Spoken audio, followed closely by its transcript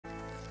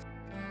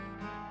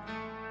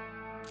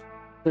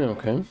Yeah,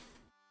 okay.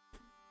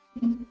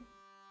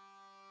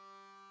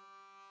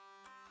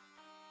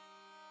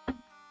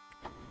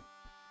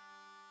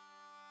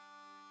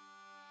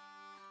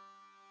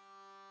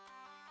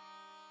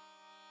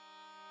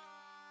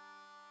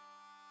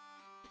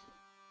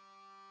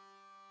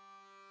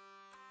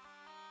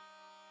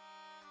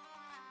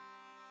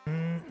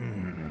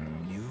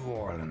 New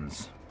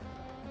Orleans.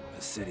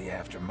 A city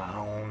after my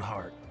own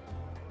heart.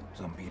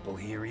 Some people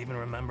here even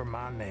remember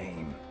my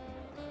name.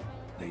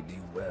 They do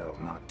well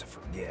not to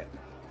forget.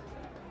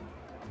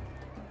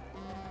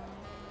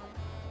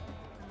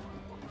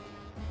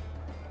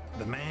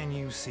 The man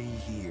you see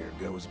here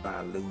goes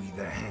by Louis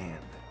the Hand.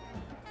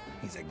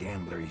 He's a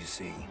gambler, you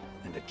see,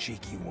 and a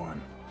cheeky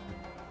one.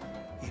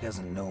 He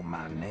doesn't know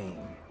my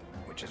name,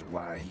 which is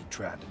why he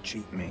tried to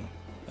cheat me.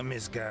 A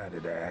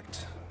misguided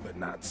act, but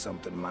not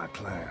something my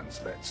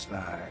clients let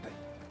slide.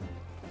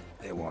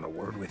 They want a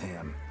word with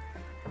him.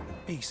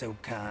 Be so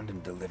kind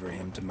and deliver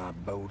him to my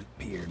boat at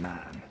Pier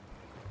 9.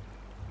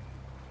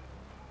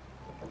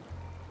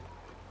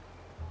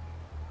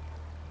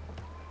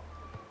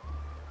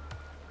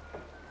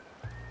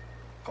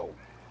 Oh,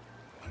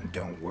 and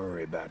don't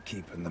worry about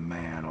keeping the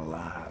man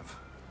alive.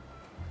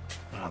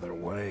 Either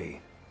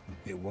way,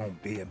 it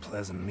won't be a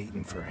pleasant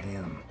meeting for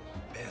him.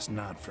 Best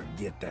not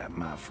forget that,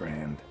 my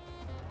friend.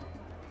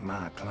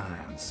 My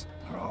clients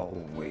are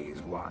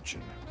always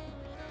watching.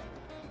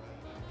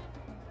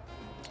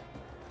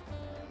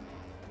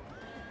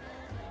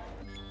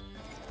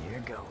 Here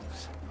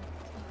goes.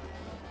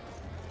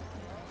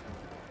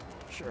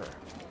 Sure.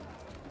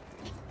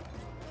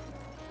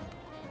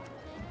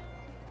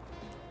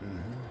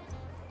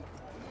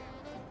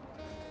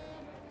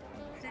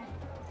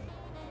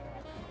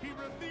 He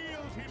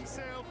revealed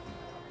himself.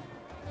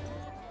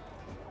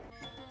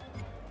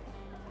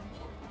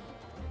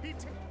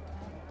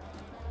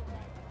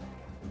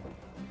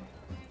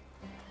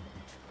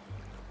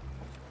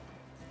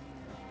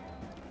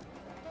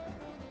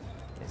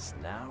 It's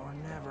now or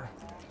never.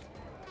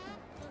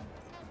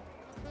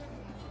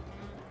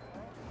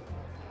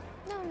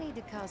 No need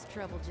to cause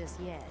trouble just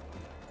yet.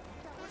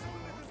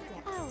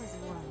 I was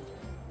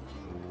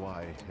wondering.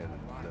 Why,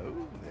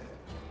 hello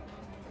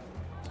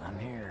there. I'm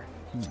here.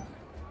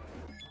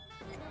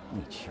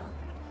 Meet Sherman.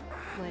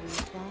 What do you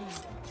think?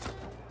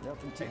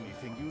 Nothing to...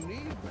 Anything you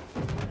need?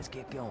 Let's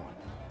get going.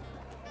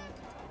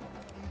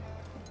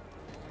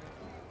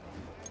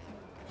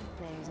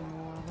 There's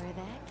more where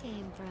that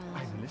came from.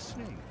 I'm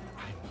listening.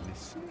 I'm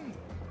listening.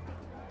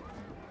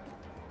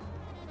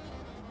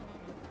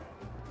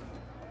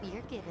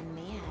 You're giving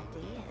me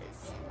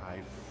ideas. I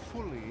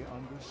fully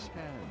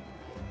understand.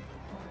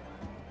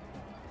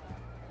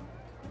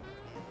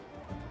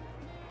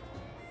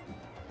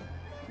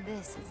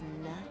 This is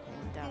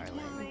nothing,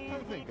 darling. I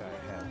think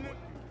I have what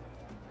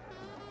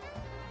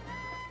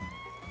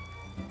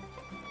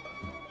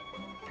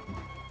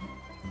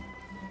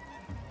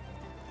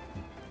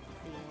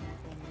See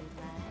anything you'd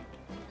like?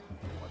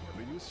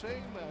 whatever you say,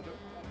 madam.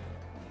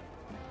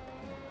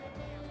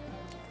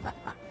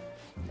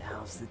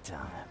 Now's the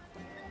time.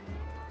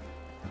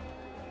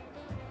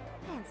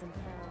 Handsome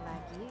fellow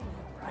like you.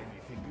 Right.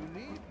 Anything you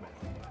need,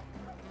 madam.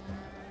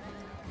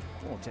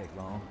 Won't take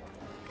long.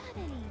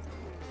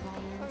 Got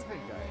any I plans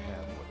think right I now?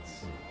 have what's...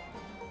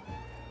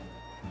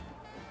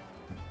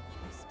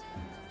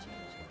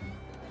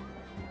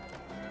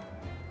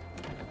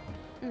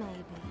 Maybe.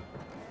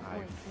 I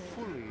We could.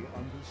 fully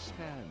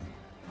understand.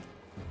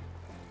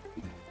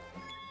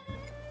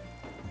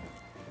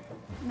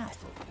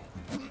 Knife.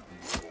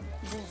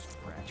 This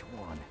Scratch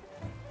one.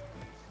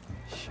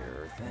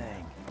 Sure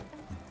thing.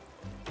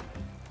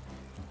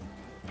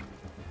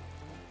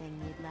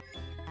 thing you'd like?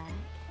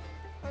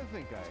 I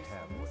think I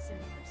have what...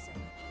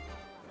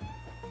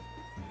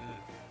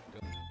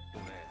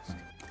 Don't ask.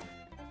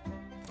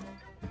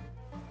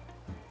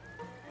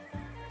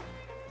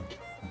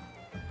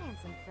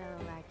 Handsome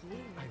fellow like you.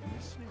 I'm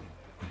listening.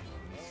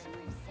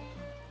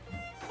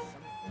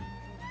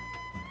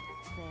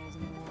 There's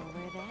more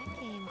where that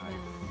came I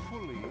from.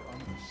 fully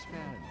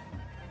understand.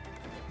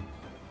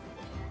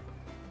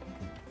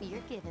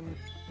 You're giving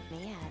me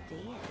I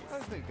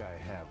ideas. think I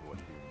have what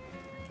you need.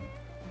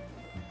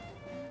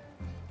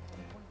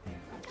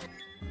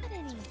 Got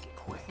any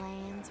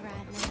plans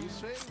right Whatever you now?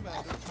 say,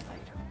 madam.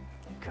 Later.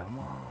 Come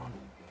on.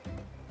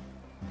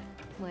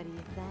 What do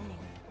you think?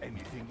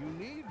 Anything you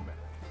need, madam.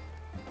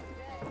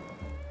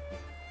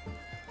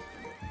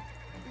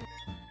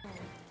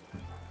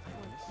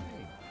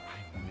 Listening.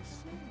 I'm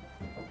listening.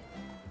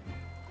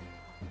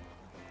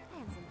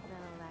 Handsome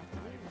fellow like you.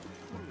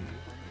 Fully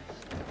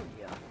understand.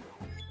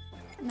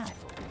 Yeah.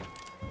 Knife.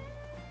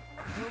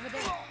 Over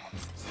there.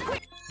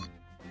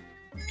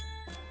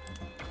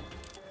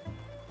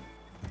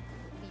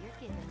 You're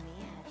giving me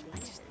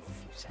ideas.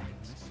 Few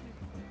seconds.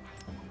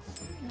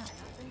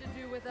 Nothing to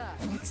do with us.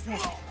 What's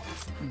that?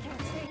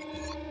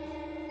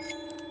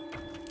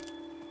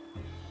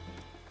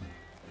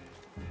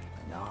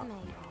 Not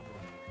Maybe.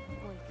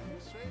 We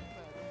could. Say,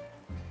 madam.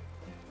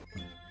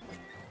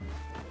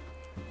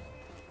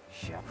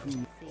 shop. See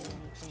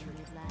anything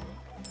you'd like?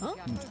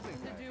 Got nothing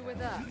to do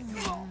with us.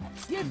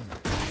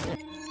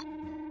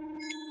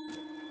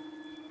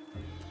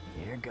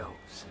 Here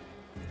goes.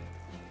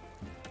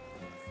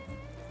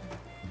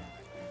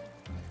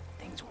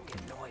 Things will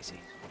get noisy.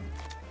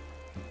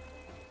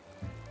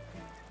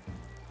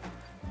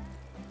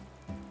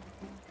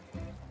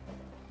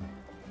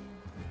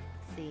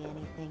 See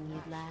anything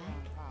you'd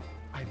like?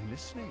 I'm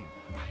listening.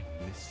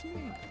 I'm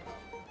listening.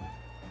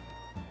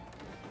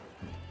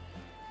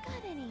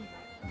 Got any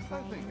I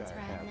think plans I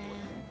right have now?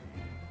 one.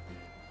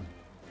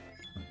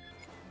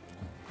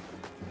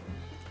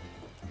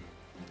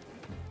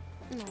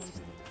 Maybe A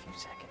few we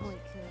seconds. could.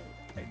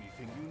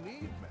 Anything you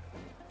need, man.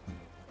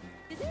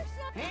 Is there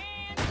something?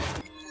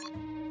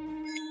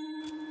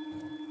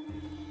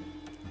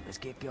 Let's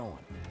get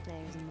going.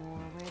 There's more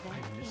where that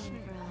I'm came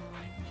listening. from.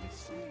 I'm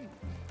listening.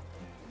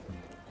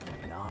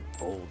 Not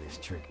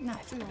oldest trick.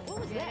 Knife. Maybe. What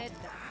was that?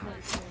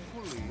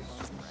 Fully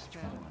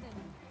understand.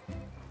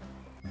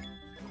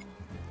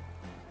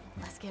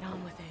 Let's get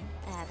on with it.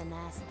 Have a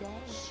nice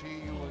day. See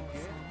you again.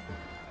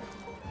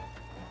 handsome.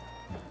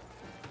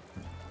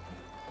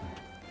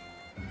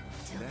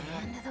 Till the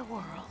end of the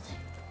world.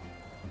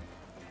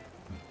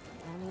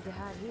 No need to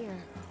hide here.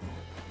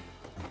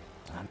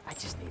 I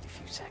just need a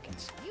few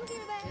seconds. You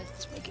hear that?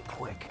 Let's make it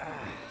quick.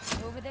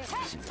 Over there.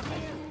 See you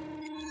later.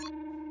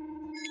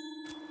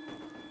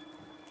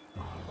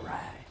 All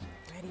right.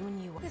 Ready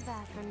when you are.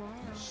 Goodbye for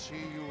now. See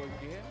you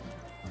again.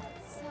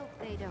 Let's hope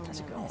they don't How's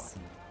it notice.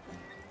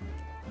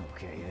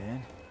 Okay,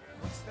 then.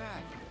 What's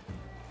that?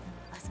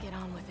 Let's get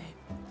on with it.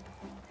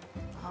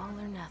 All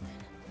or nothing.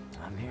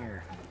 I'm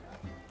here.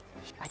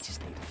 I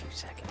just need a few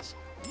seconds.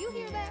 You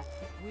hear that?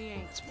 We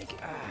ain't. Let's make it.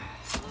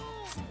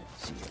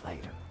 See you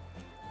later.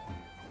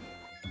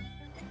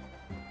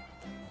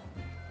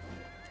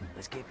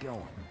 Let's get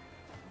going.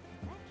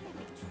 That can't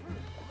be true.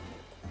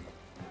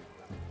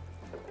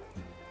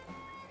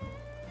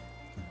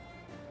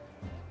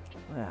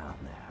 Well,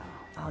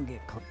 now, I'll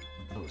get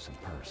close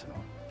and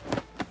personal.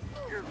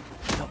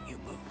 Don't you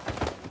move.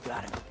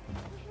 Got it.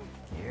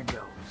 Here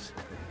goes.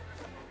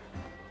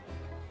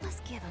 Let's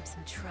give him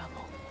some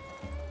trouble.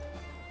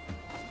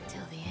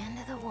 Till the end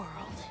of the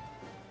world.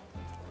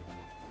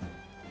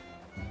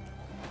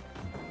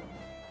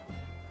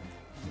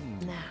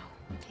 Now,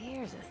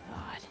 here's a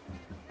thought.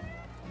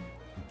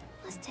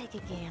 Let's take a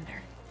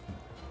gander.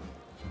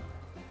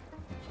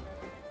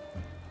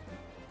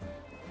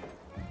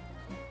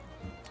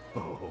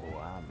 Oh,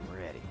 I'm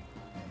ready.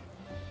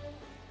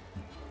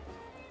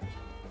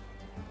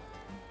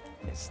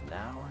 It's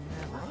now or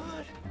never.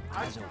 What?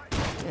 Eyes open.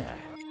 Yeah.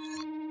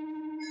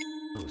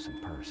 Close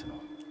and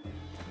personal.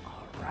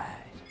 All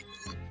right.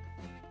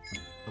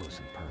 Close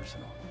and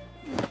personal.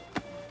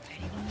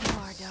 Ready when you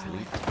are,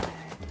 darling.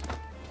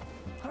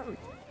 Hurry.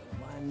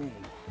 Mind me.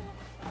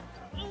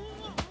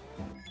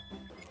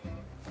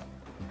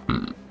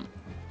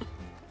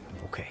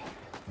 Okay.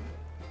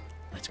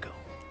 Let's go.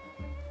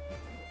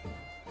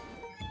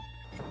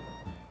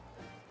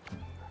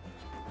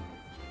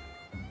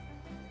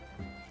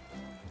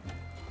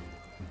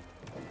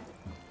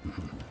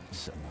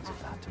 Someone's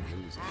about to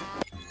lose it.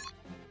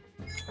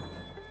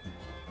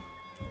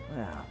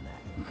 Well, now.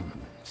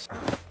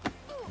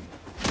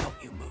 Don't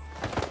you move.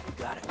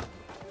 Got it.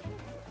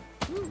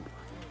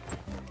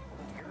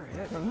 You're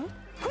it.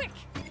 Quick!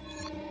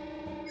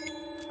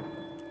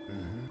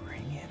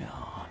 Bring it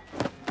on.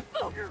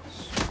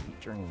 Sweet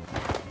dream.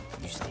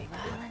 You stay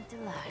good. Violent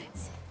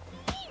delights.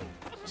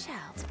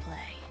 Child's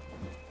play.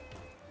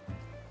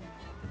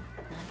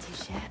 Not too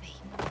shabby.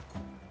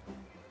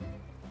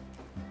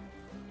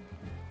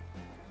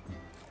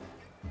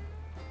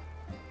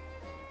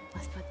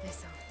 Let's put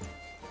this on.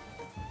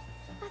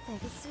 I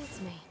think it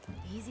suits me.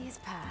 Easy as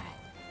pie.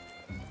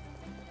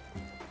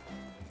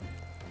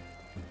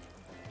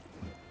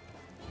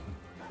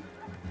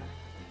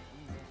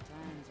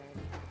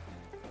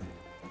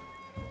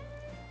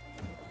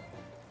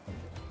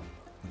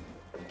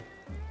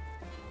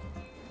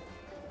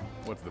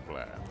 What's the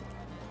plan?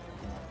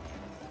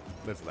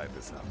 Let's light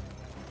this up.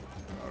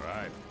 All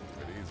right,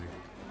 take it easy.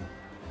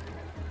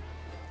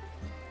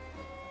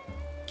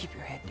 Keep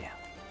your head down.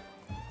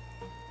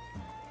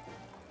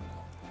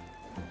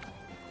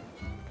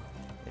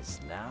 It's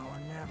now or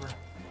never.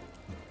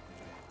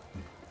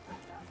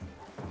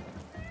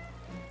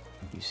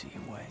 You see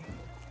a way?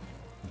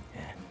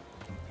 Yeah,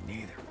 me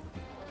neither.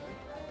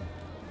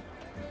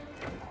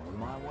 On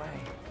my way.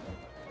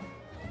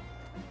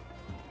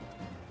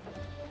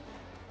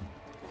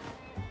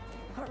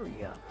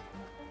 Hurry up.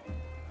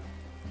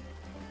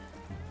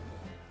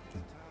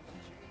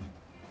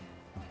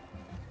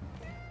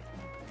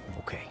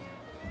 Okay.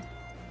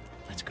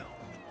 Let's go.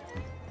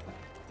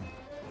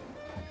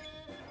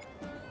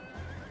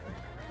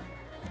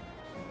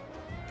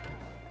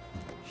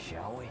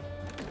 Shall we?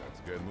 Let's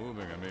get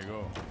moving,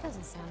 amigo.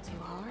 Doesn't sound too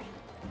hard.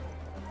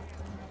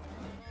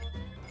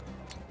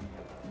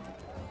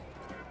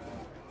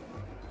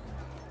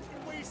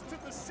 Waste to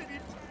the city.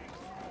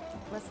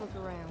 Let's look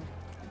around.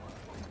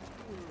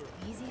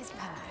 Easy as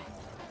pie.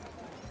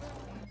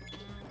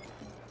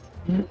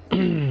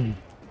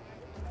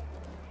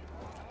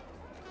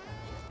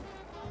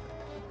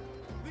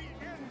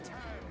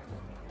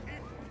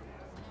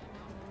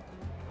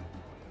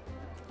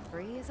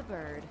 Free as a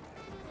bird.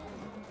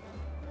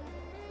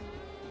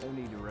 No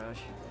need to rush.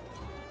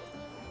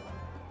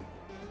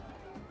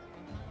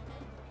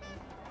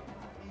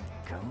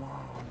 Come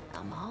on.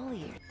 I'm all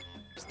ears.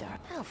 Start.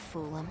 I'll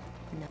fool him.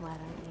 No, why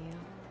don't you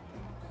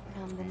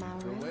come to my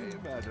The room? way,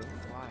 madam.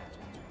 Quiet.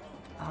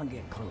 I'll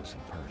get close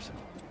and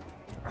personal.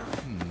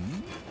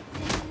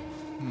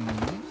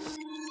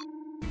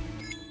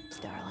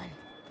 Darling.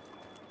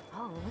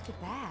 Oh, look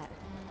at that.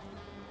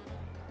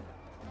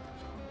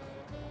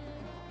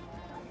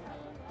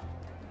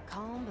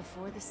 Calm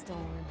before the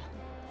storm.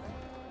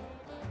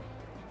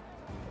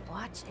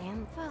 Watch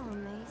and follow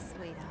me,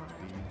 sweetheart.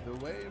 The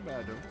way,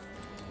 madam.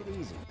 Take it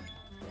easy.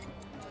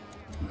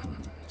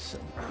 So,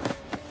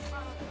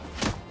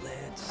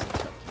 let's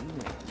tuck you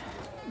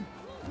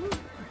in.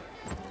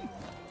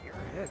 You're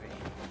heavy.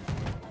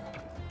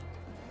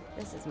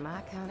 This is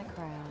my kind of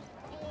crowd.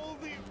 All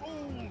the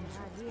old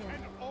Right here.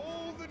 and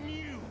all the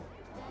new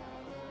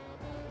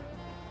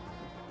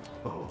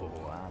Oh,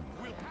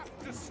 I'm will have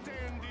to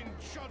stand in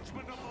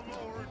judgment of the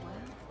Lord. Well,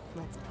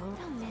 let's pull.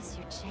 Don't miss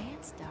your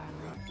chance,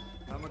 darling.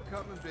 I'm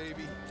a-coming,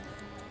 baby.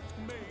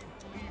 May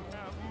he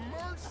have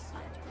mercy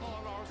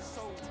on our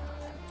souls.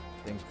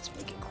 things. Let's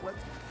make it quick.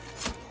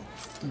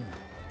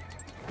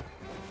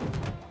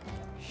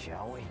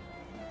 Shall we?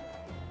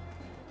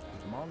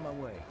 I'm on my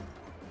way.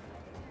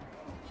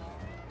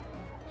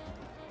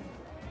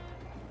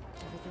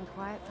 Everything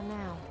quiet for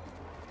now.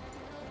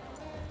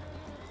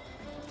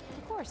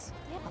 Of course.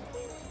 Yep.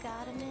 You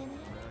got a minute?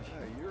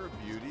 Yeah, you're a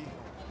beauty.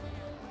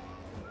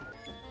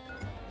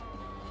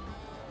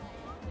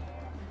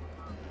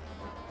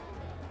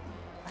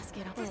 Let's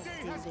get on. Let's do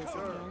this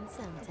again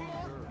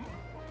sometime.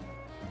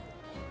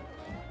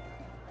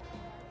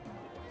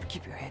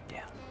 Keep your head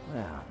down.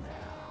 Well, now,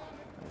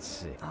 let's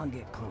see. I'll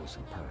get close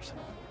and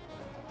personal.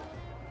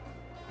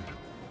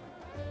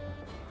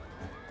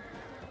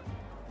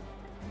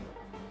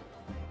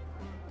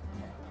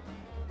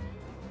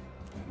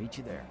 Meet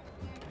you there.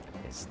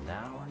 It's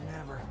now or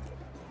never.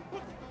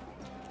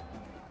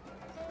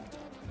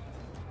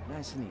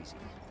 Nice and easy.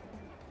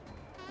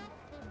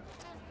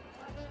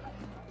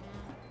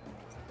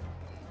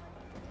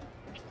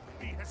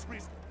 He has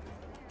risen.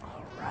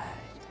 All right.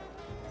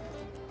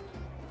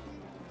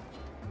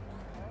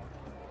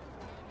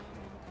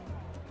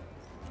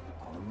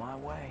 On my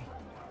way.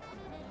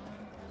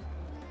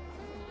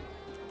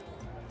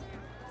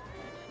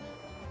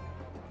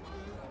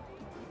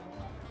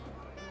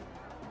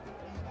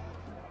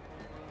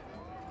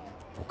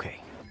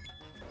 Okay.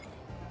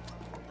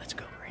 Let's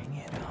go. Bring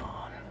it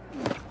on.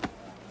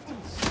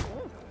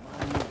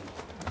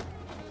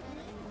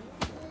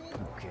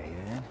 Okay,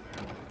 then.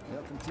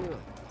 Nothing to it.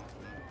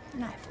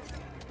 Knife.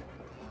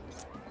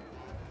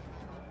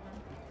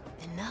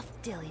 Enough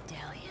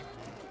dilly-dallying.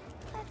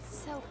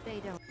 Let's hope they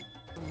don't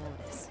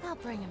notice. I'll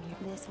bring them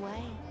here this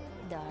way,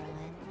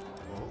 darling.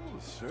 Oh,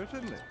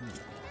 certainly.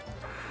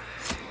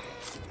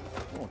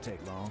 Won't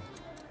take long.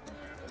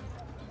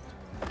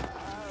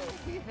 I'll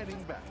be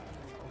heading back.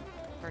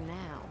 For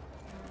now,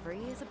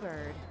 free as a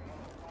bird.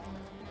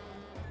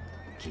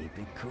 Keep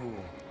it cool.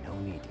 No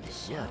need to get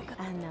bloody.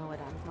 I know what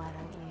I'm. Why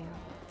don't you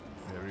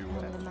Very come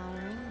well. to my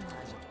room?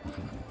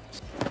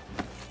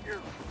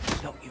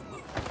 Don't you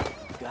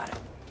move. Got it.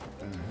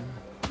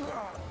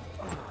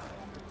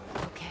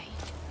 Okay,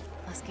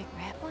 let's get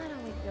wrapped. Why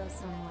don't we go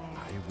somewhere?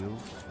 I will.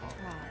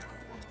 Right.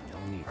 No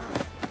need.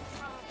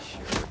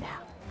 Sure.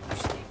 Now, you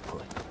stay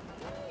put.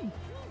 And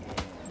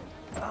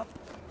up.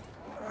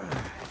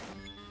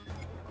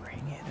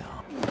 Bring it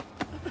on.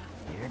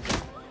 Here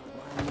goes.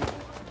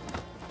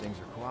 Things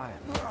are quiet.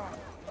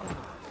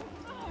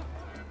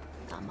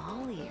 I'm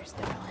all ears,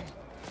 darling.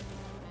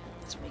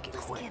 Let's make it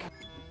Let's quick. give him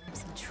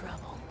some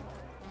trouble.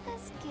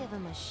 Let's give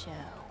him a show.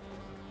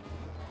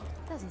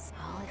 Doesn't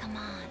solid. Come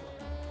on.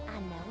 I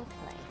know a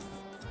place.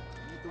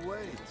 Lead the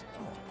way.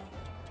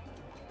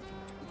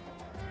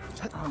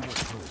 I'll get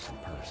close in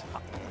person.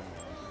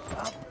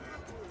 Up.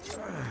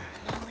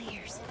 All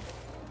ears.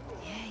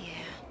 Yeah,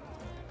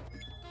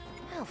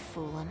 yeah. I'll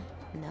fool him.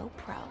 No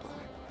problem.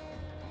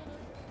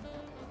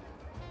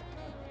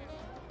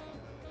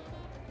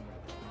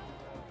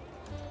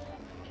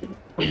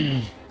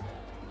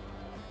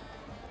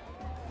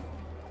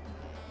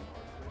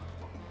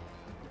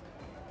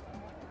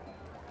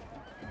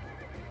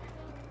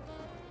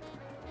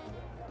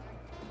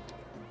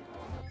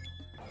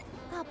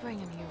 I'll bring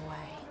him your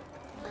way.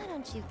 Why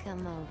don't you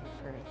come over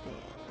for a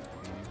bit?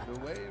 Lead the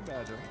way,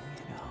 madam.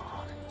 Bring it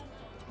on.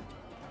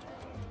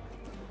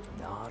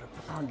 Not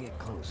a... I'll get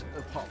closer.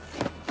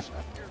 Apologies.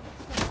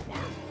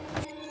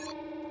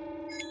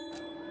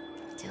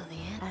 Till the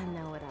end, I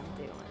know what I'm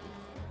doing.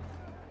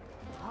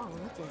 Oh,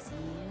 just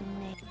you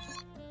name.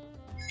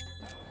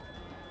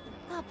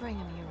 I'll bring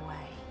him your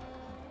way.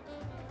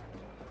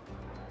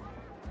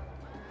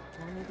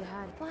 No need to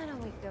hide. Why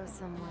don't we go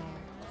somewhere?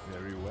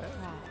 Very well.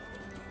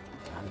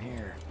 Right. I'm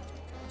here.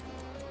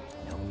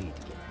 No need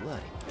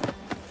bloody.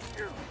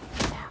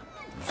 Now,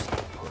 you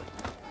stay put.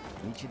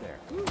 Meet you there.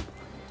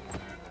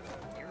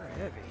 You're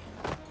heavy.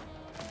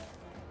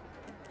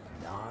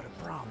 Not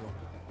a problem.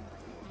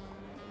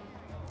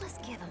 Let's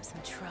give him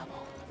some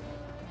trouble.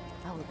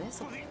 Oh,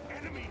 this'll... The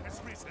enemy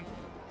has risen.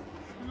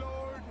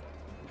 Lord,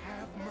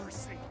 have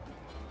mercy.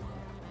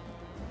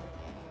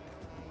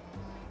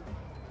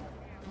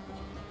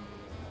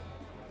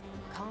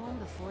 Calm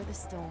before the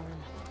storm.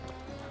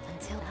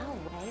 Until... Oh,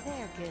 hey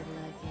there, good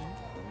looking.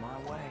 On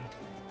my way.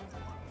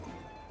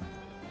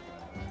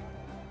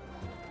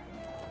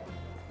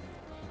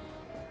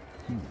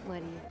 What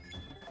do you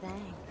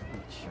think?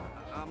 Sure.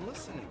 I'm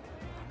listening.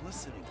 I'm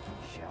listening.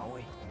 Shall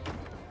we?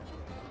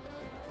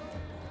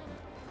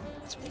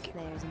 Let's make it.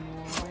 There's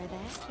more where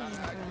that I came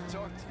could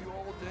from. talk to you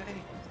all day.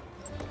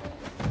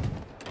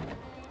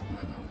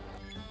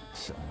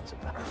 Someone's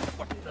about.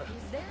 What the?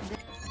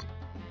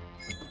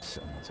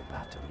 Someone's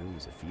about to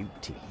lose a few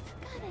teeth.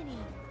 Got any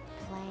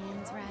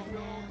plans right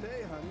now?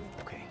 Day, honey.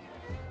 Okay.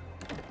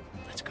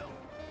 Let's go.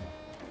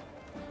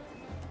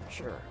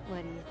 Sure.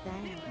 What do you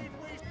think?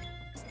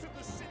 To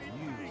the city.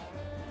 You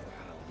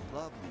got a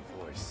lovely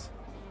voice.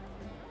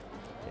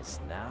 It's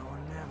now or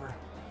never.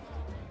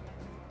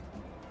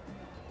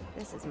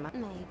 This is my...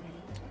 Maybe.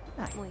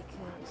 Nice. We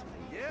could.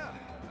 Yeah,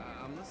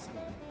 I'm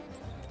listening.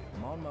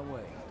 I'm on my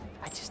way.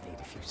 I just need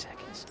a few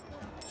seconds.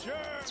 Sure.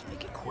 Let's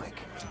make it quick.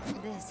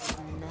 This is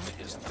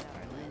nothing,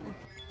 darling.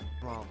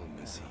 Problem,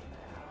 Missy.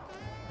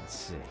 Let's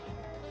see.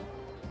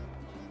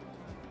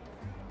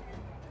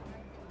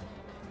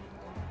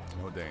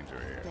 No danger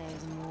here.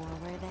 There's more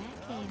where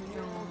that came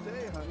Here all from.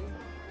 day, honey.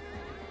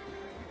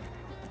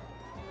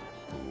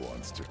 Who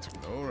wants to...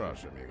 No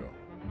rush, amigo.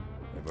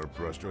 Ever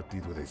brushed your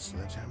teeth with a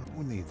sledgehammer?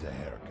 Who needs a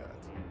haircut?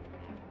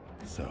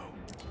 So,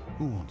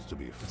 who wants to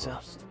be What's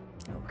first?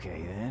 up?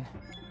 Okay then.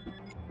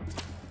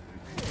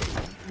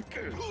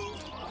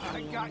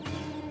 I got you.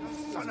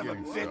 Son of a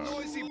getting bitch. started.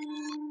 Noisy.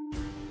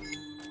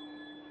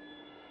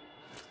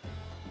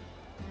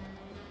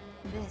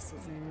 This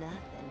is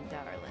nothing,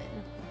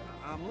 darling.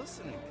 I'm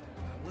listening.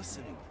 I'm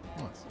listening.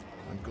 What?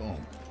 I'm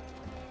gone.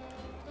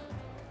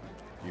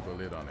 Keep a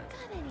lid on it.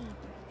 Got any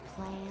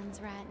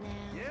plans right now?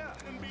 Yeah.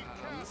 And be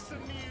cast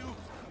anew.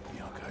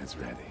 Your guy's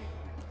ready.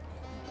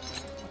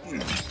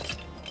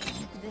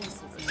 This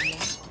is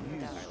nothing,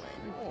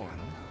 darling. Oh,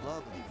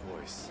 lovely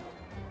voice.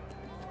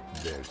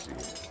 There she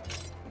is.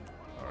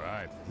 All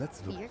right.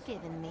 Let's look. You're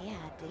giving me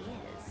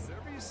ideas.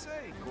 Whatever you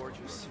say,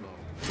 gorgeous.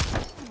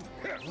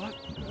 What?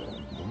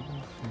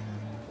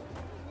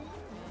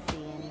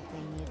 See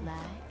anything you'd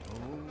like?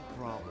 No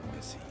problem,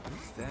 Missy.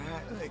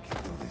 That I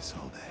can do this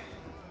all day.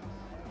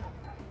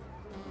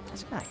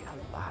 I got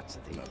lots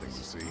of these. Nothing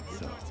to see.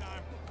 So,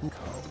 Maybe. We could.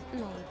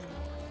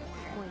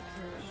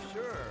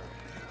 sure.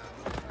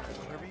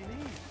 Whatever you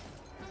need.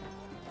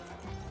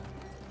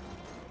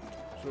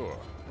 Sure.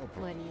 No What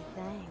problem. do you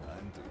think?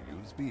 time to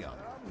use beyond.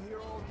 I'm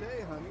here all day,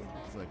 honey.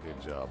 It's like a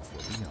job for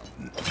me.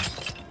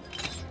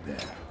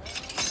 There.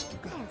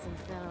 Handsome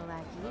fellow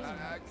like you. I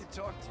could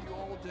talk to you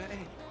all day.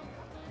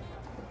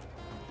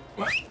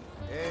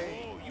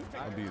 Hey. Oh, you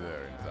think I'll be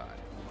there in time.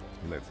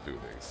 Let's do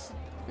this.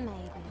 Maybe.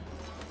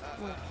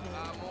 We could.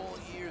 I'm all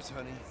ears,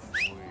 honey.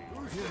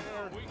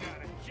 we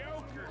got a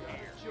joker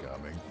here.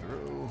 Coming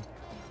through.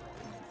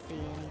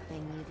 See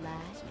anything you'd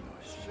like?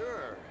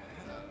 Sure.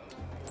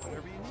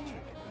 Whatever you need.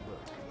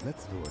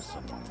 Let's lure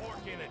someone.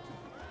 Pork in it.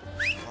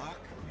 Lock.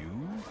 You?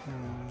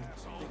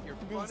 Think you're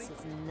This funny?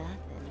 is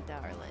nothing,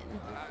 darling.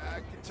 I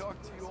could talk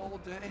to you all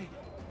day.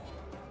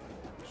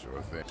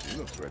 Sure thing. She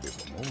looks ready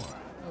for more.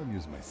 I'll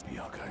use my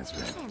your guy's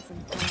ready. Handsome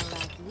fellow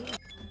like you.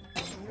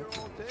 I'm here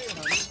all day,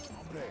 honey.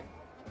 Hombre.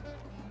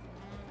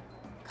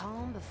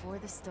 Calm before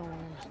the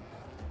storm.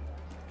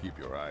 Keep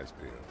your eyes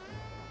peeled.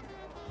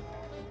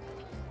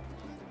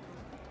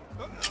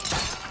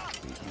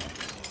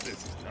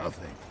 This is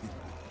nothing.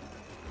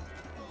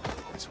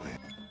 This way,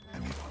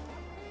 amigo.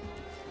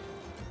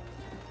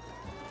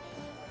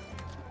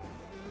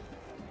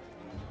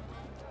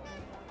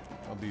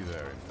 I'll be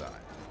there in time.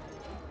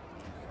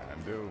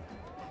 Can do.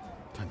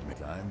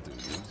 Time to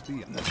use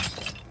beyond.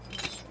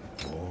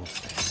 All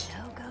set.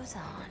 Show goes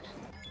on.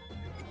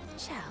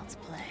 Child's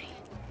play.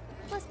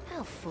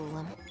 I'll fool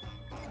him.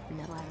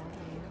 No, why don't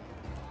you?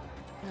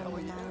 Come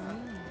in my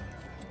room.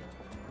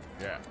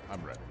 Yeah,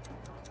 I'm ready.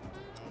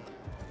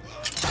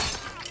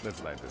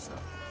 Let's light this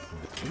up.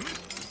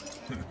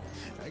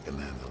 I can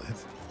handle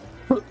it.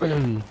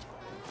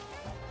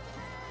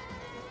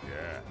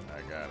 Yeah, I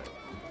got it.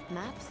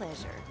 My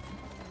pleasure.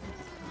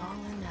 All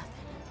or nothing.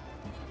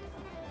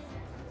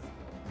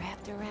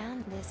 Wrapped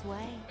around this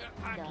way.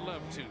 I'd darling.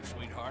 love to,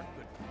 sweetheart,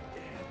 but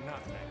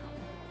not now.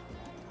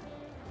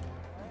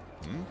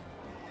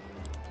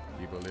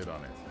 Keep a lid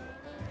on it.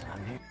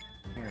 I'm here.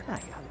 I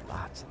got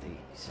lots of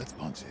these. Let's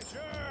punch it.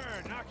 Sure,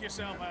 knock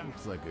yourself out.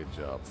 Looks like a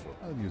job for...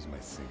 I'll use my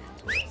singing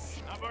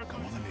voice. Not worth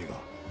Come on, amigo.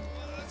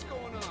 What's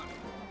going on?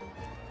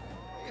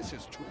 This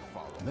is too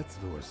far. Let's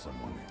lure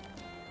someone in.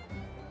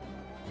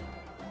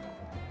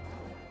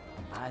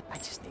 I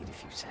just need a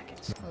few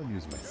seconds. I'll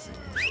use my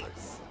singing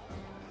voice.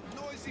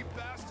 Noisy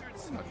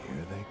bastards!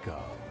 Here they come.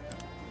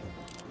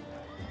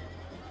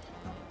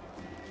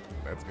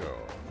 Let's go.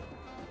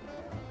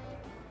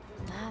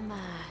 My,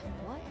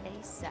 what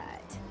a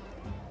sight.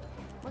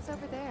 What's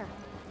over there?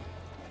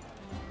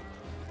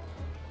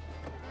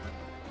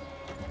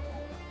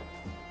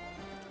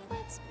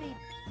 Let's be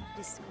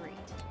discreet.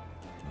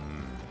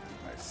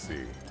 I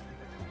see.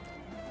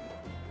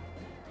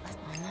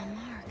 On my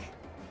mark.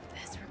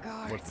 Best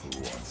regards. What who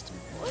wants to?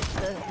 What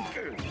the?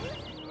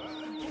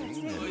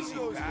 Noisy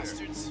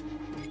bastards!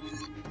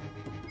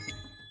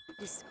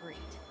 Discreet.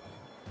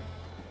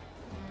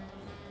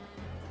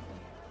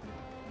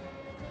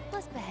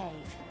 Let's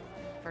behave.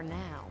 For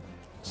now.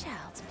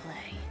 Child's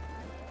play.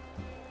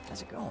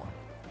 How's it going?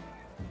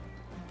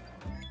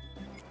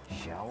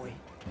 Shall we?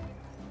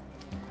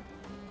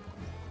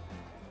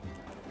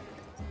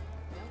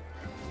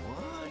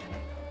 What?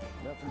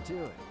 Nothing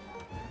to it.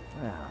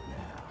 Well,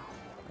 now,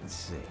 let's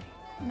see.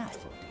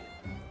 Knife will do.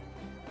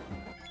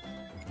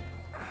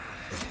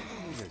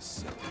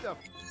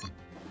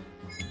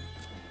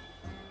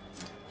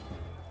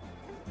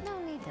 No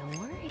need to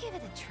worry. Give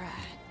it a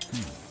try.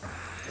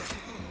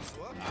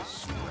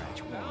 Scratch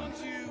one. Found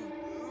you!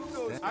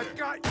 Who goes I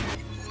got you!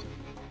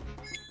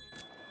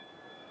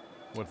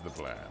 What's the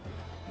plan?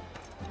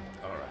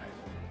 All right.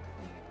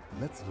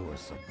 Let's lure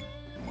some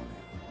money.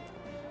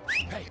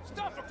 Hey,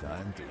 stop him!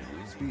 Time to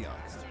use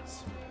Bianca.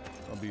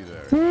 I'll be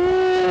there.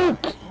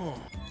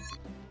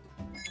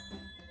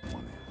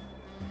 Money.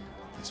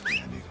 This way,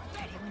 amigo.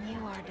 Ready when you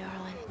are,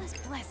 darling. Let's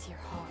bless your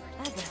heart.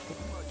 I got the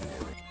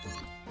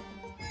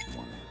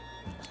Money.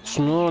 It's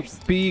not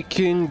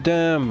picking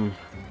them.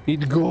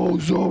 It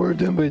goes over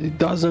them, but it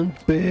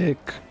doesn't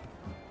pick.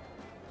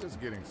 Just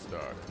getting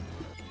started.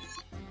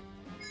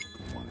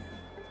 Money.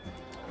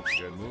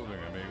 Get moving,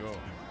 amigo.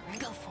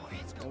 Go for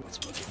it. Let's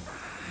look at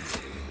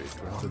Big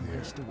rest of the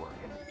this air. to work.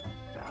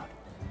 Got it.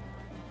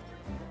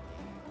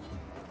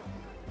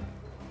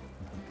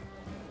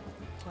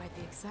 Quite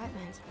the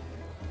excitement.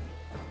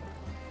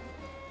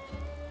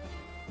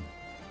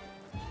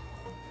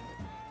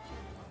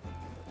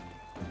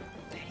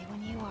 Ready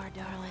when you are,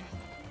 darling.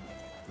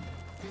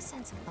 A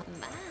sense of my,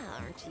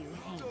 aren't you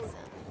handsome?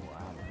 Oh,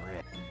 I'm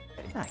ready.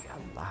 I got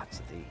lots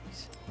of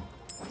these.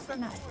 What's the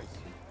knife?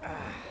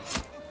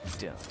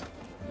 Done.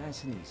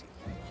 Nice and easy.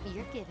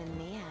 You're giving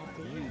me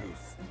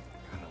ideas.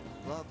 Got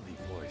a lovely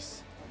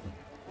voice.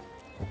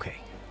 Okay.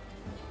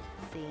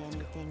 See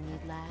anything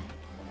you'd like?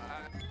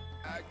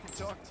 I could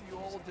talk to you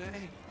all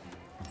day.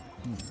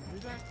 Hear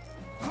that?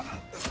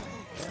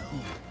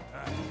 I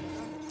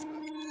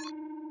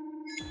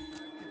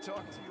could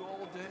talk to you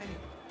all day.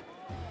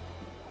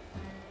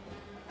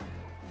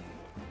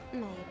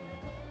 Maybe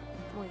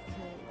we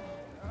could.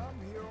 I'm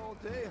here all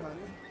day,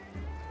 honey.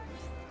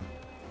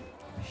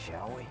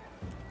 Shall we?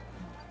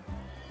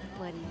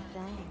 What do you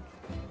think?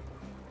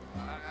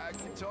 I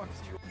could talk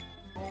to you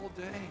all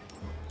day.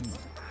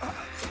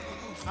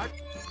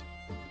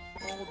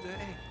 All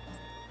day.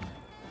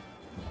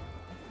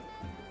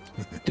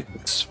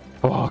 This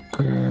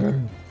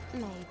fucker.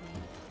 Maybe.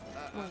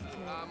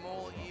 I'm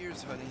all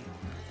ears, honey.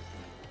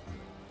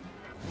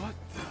 What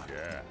the?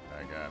 Yeah,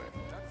 I got it.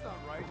 That's not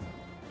right.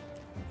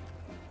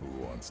 Who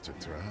wants to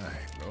try?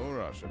 No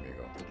rush,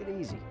 amigo. Take it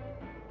easy.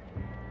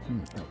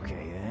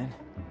 Okay then.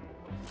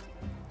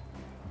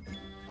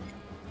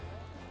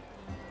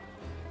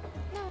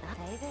 No.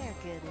 Hey there,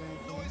 good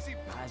looking. Noisy.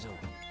 Eyes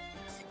open.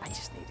 I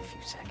just need a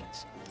few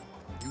seconds.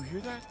 You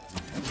hear that?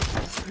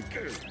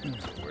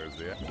 Where's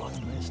the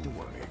One less to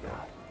worry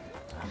about.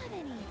 Got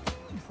any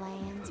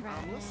plans right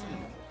I'm listening.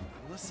 now?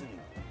 I'm listening.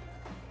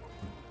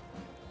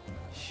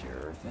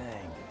 Sure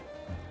thing.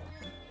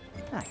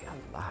 I got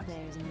lots.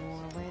 There's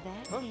more where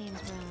that came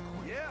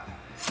from. Yeah,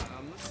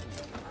 I'm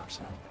listening.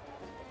 Personal.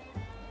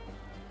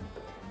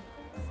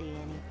 See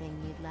anything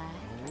you'd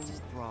like? No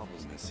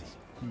problem, Missy.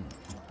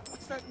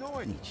 What's that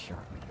noise? Need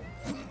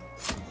sharpening.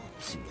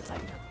 See you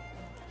later.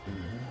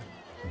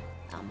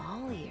 I'm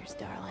all ears,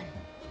 darling.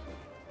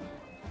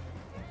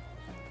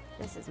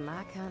 This is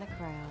my kind of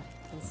crowd.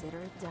 Consider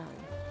it done.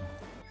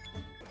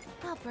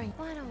 I'll bring.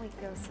 Why don't we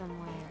go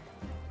somewhere?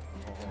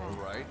 All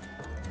right.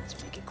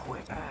 Let's make it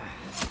quick.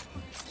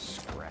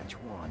 Scratch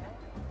one.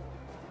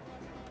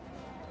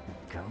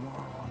 Come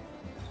on.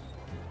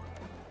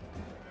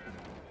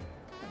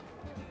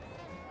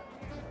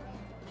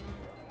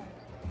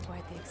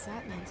 Quite the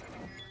excitement.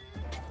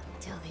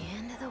 Till the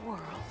end of the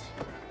world.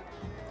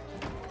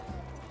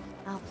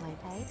 I'll play.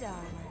 Hey,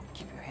 darling.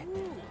 Keep your head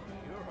down.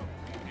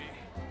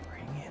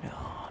 Bring it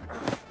on.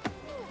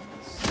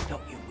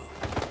 Don't you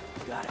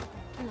move. Got it.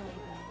 Maybe.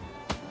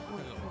 We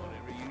could.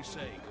 Whatever you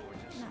say,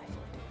 gorgeous. Knife will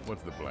do.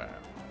 What's the plan?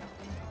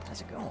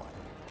 How's it going?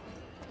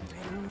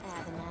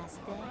 Have a nice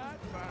day,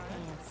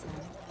 handsome.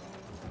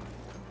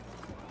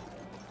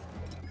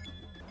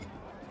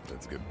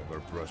 Let's get our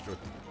brush truck.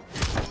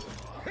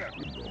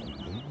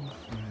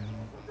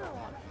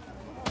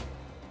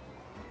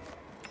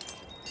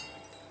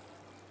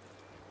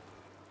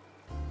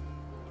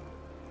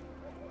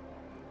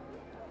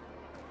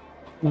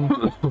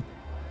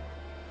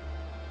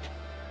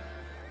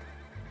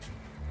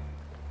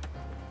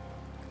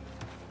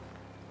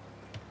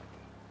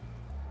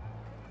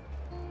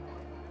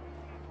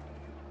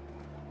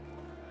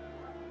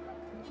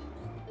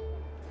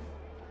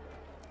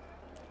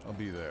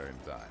 be there in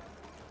time.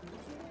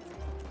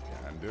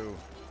 Can do.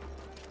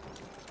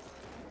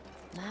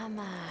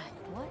 My,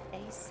 what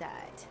a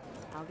sight.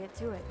 I'll get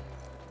to it.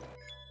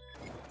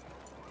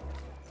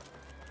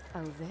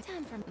 Oh, this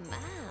time for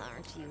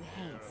aren't you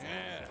handsome?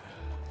 Yeah,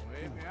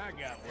 maybe I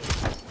got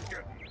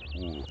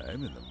one. Ooh,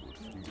 I'm in the mood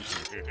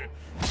for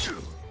you.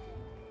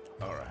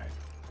 All right.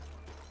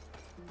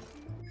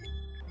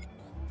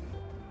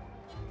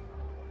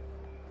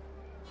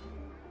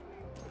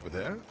 Over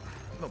there?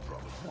 No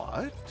problem.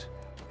 What?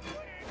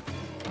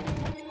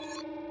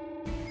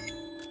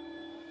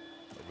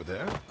 Over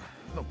there?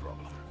 No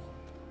problem.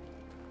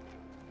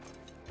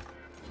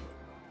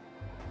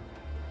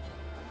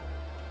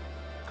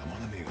 Come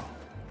on, amigo.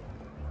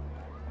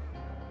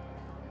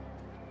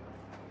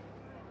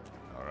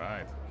 All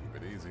right.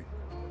 Keep it easy.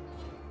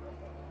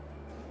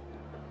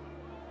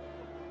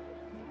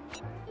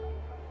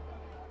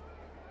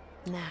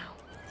 Now,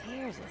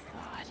 here's a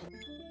thought.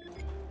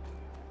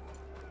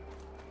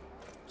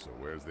 So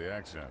where's the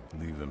action?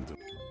 Leave them to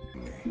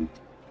me.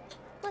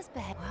 Let's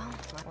behave. Well,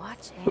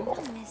 watch and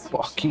miss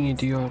your Fucking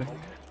chance. idiot.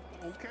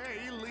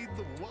 Okay, lead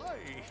the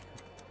way.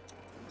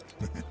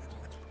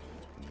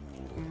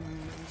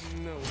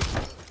 No.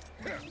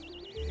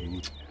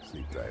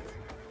 Sleep tight.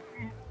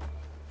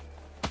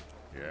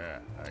 Yeah,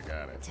 I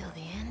got it. Till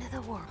the end of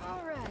the world.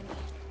 Alrighty.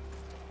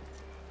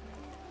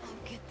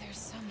 I'll get there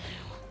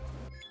somehow.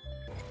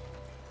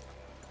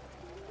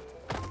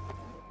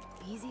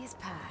 Easy as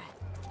pie.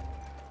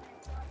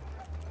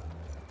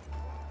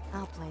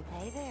 I'll play.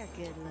 Hey there,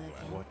 good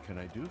looking. What can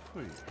I do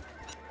for you?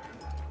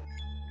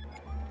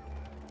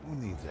 Who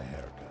needs a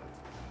haircut?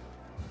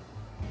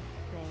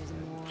 There's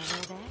more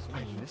where that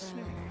I'm came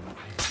listening. from.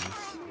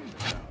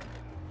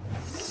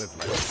 Let's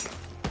light it.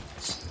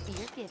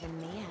 You're giving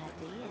me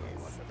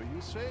ideas. Whatever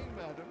you say,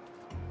 madam.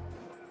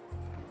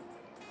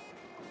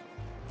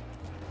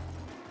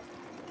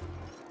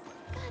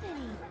 Got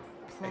any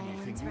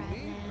plans Anything you right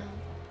need? now?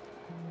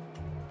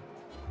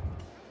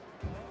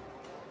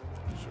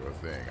 Sure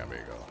thing,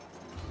 amigo.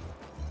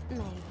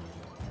 Maybe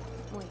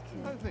we I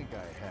could. think I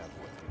have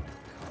what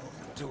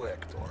you To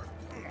Hector.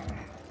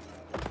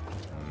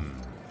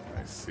 I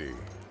see.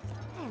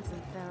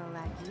 Handsome fellow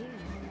like you.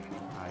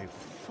 I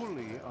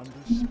fully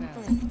understand.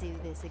 Let's do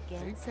this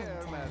again Take care,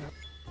 sometime. madam.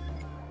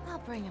 I'll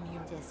bring him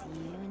your just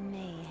you and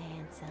me,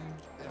 handsome.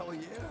 Hell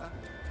yeah.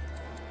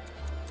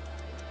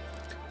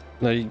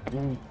 Like,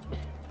 No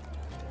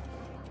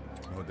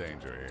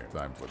danger here.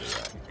 Time for the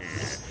act.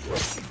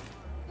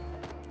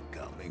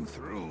 Coming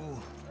through.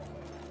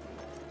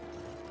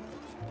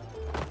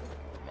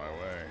 On my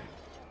way.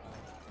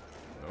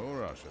 No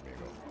rush,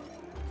 amigo.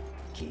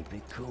 Keep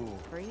it cool.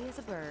 Free as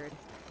a bird.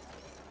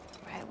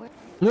 Right where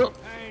no.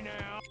 Hey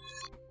now.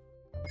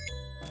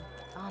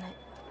 on it.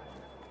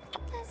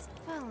 Just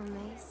follow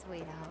me,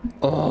 sweetheart.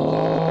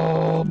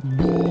 Oh,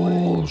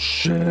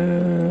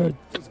 bullshit.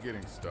 Just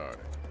getting started.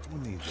 Who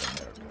needs a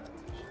haircut?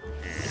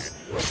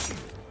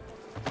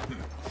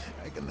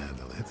 I can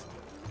handle it.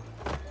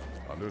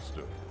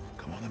 Understood.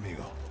 Come on,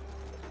 amigo.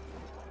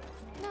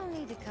 No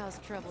need to cause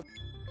trouble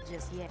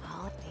just yet.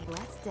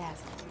 Let's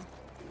dazzle.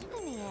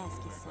 Let me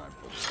ask you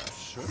something.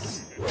 Sure.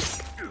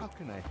 How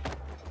can I?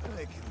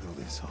 I can do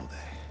this all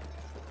day.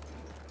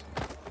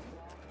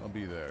 I'll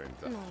be there in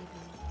time. Maybe.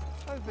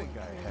 I think I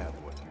have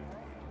what you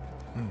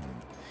need.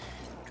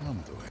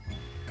 Come to it,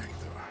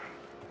 Hector.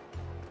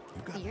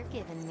 You got You're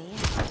giving me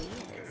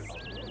ideas.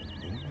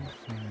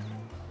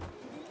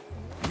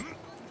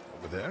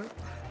 over there?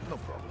 No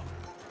problem.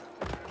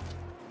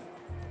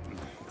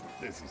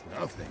 This is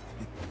nothing.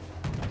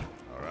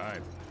 All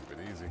right. Keep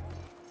it easy.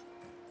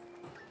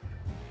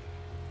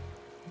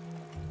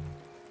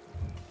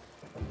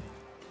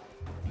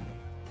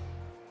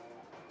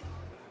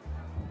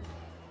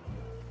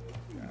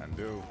 Can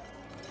do.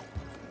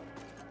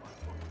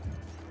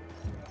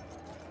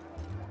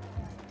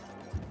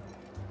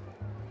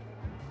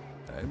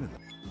 I'm in the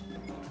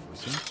mood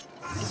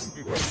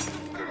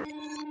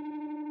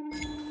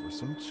for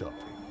some chopping.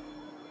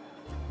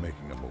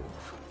 Making a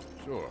move.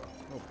 Sure.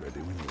 Ready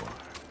when you are.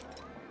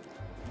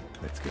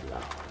 Let's get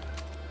loud.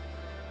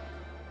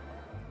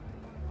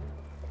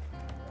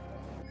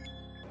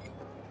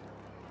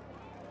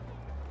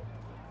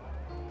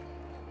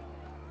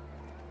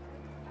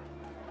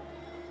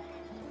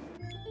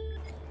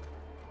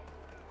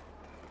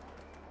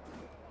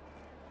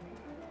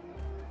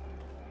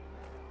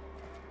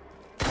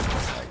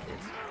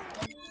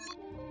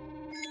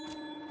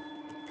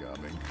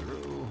 Coming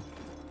through.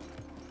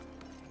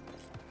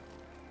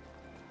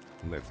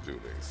 Let's do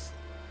this.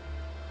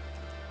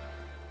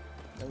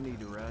 No need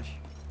to rush.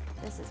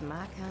 This is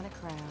my kind of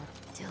crowd.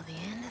 Till the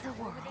end of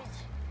the world.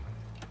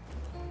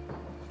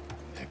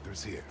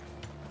 Hector's here.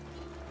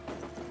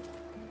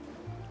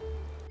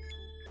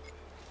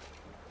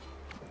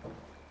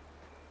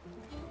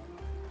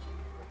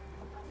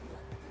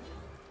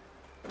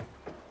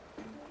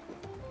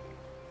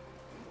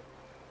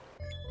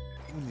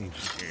 Who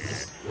needs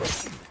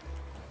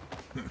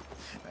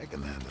I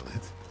can handle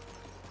it.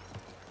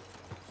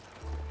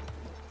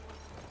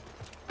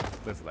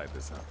 Let's light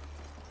this up.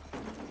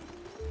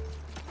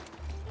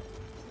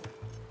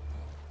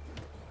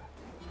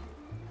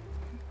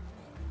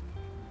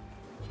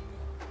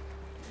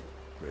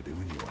 Ready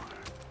when you are.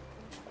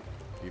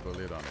 Keep a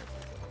lid on it.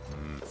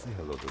 Say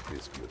hello to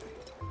this beauty.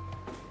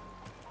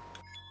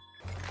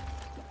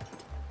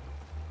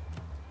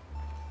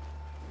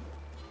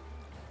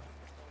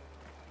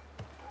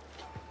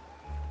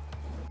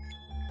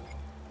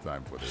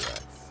 Time for the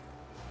axe.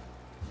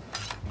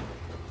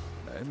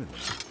 I'm in.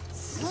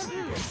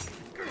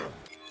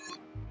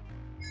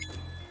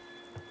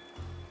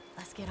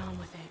 Let's get on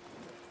with it.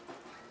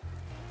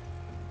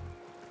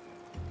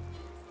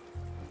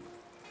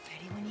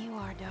 Ready when you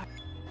are,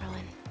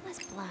 darling.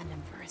 Let's blind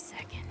him for a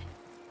second.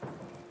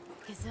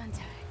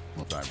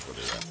 Gesundheit. Time for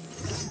the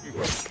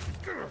axe.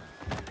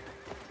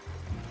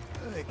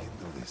 I can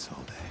do this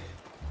all day.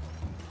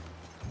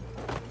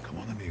 Come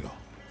on, amigo.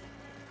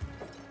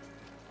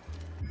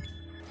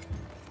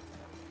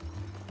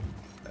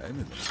 I'm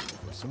in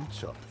for some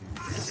chopping.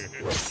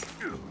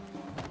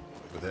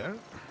 Over there?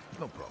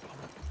 No problem.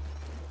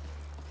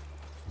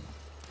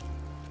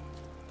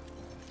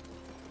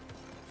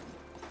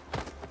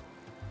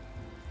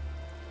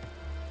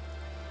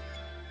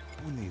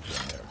 Who needs a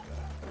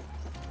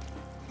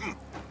haircut?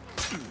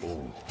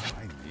 Oh,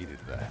 I needed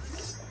that.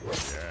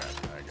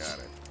 Yeah, I got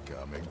it.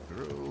 Coming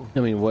through. I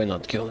mean, why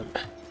not kill him?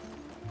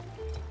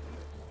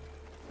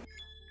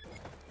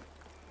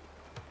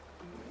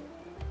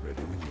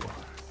 Ready when you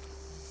are.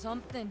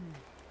 Something.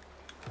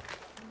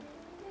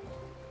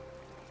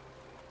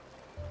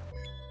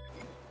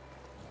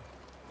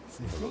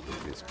 Say hello to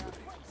this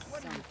beauty.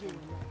 Something.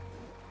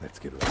 Let's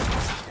get ready.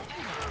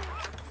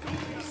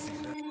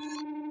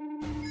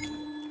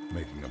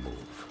 Making a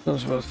move.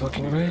 That's about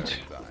fucking right.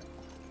 Time.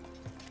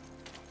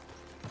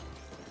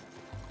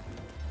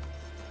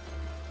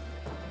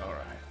 All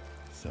right.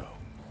 So,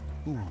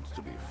 who wants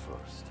to be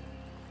first?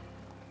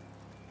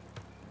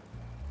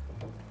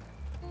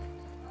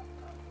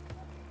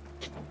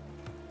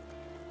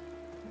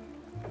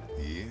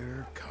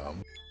 Here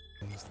comes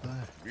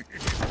that.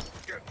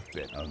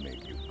 Then I'll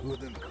make you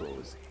good and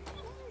cozy.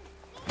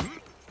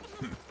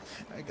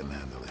 I can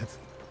handle it.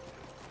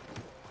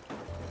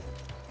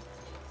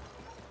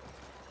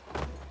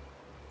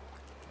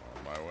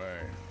 On my way.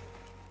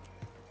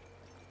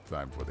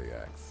 Time for the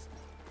axe.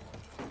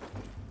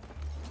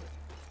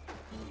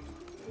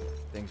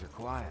 Things are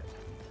quiet.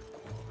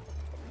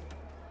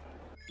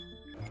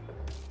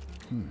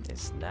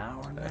 It's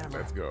now or never.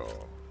 Let's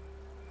go.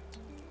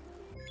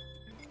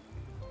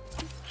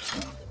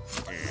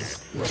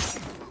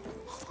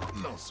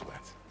 No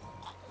sweat.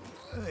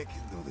 I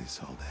can do this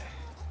all day.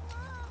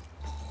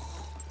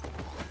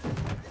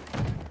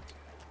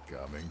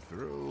 Coming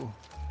through.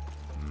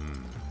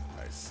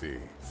 I see.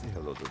 Say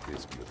hello to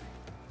this beauty.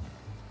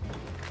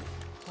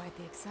 Quite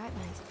the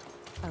excitement.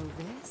 Oh,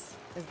 this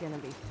is gonna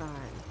be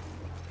fun.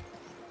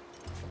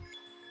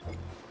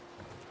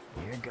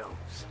 Here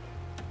goes.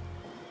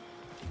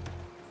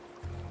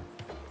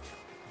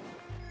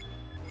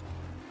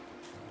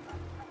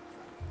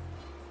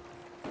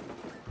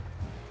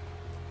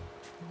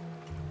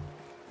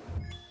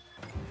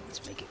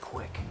 Let's make it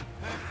quick.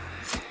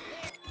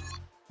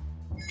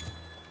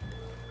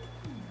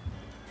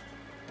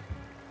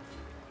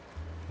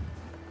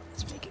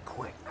 Let's make it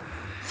quick.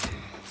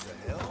 The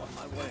hell on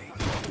my way.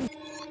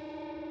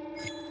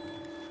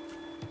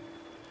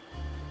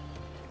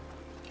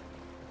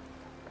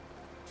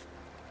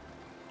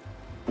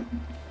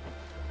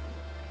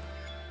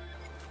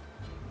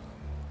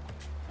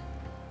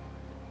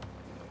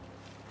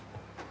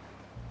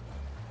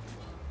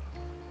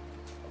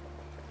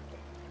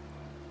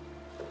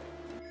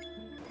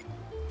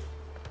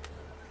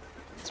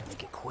 Let's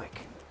make it quick.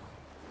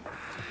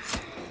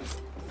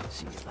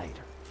 See you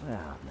later.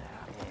 Well, now.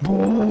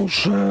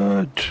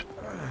 Bullshit!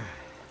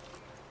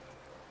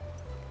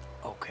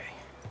 Okay.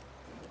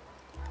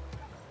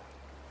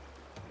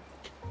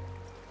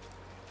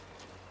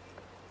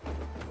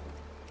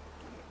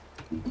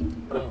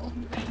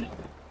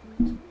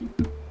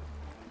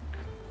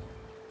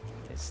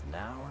 It's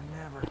now or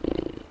never.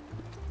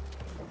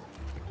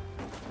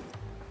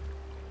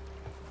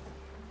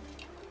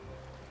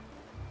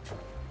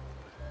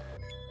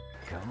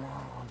 Come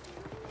on.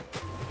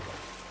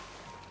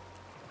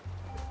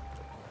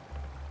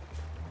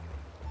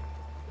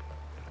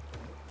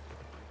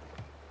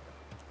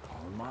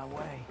 On my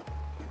way.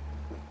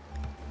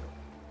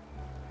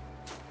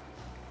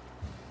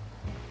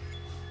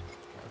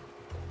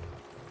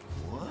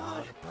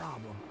 Not a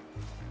problem.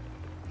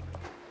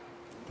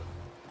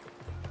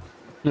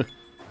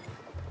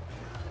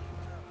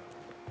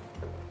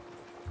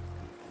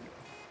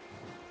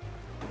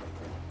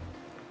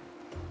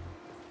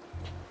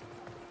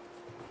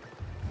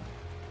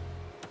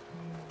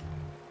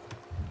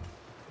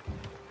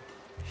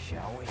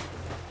 Shall we?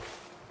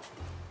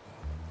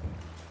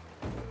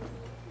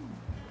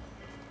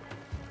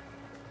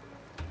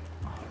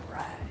 All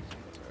right.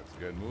 Let's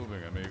get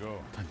moving,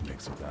 amigo. Time to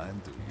make some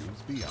time to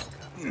use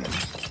Bianca.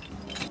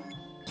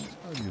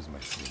 I'll use my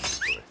sleeve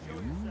for you.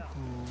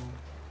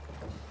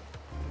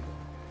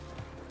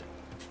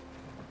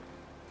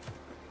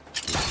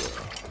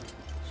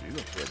 You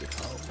look ready.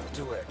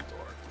 To Hector.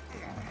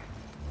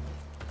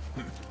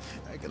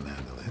 I can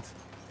handle it.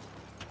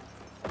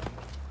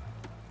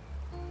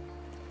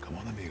 Come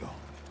on, amigo.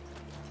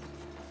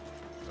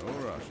 No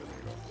rush,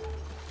 amigo.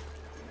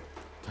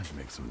 Time to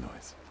make some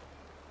noise.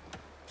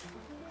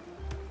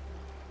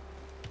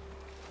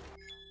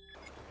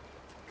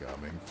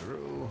 Coming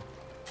through.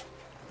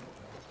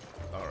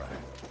 All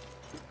right.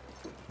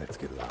 Let's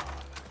get loud.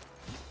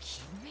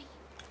 Kidding me?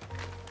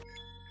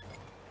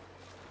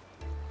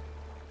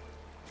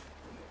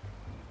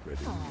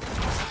 Ready? Aw.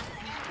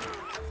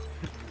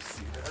 You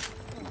see that?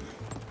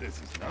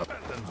 This is not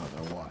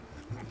another one.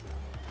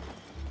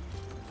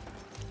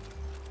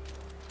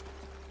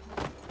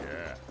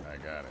 Yeah, I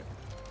got it.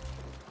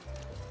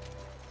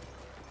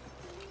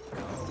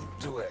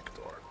 To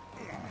Hector.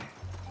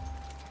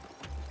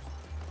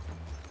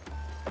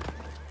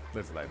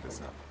 Let's light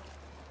this up.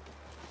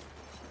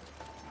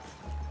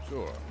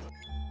 Sure.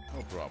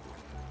 No problem.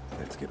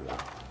 Let's get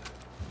loud.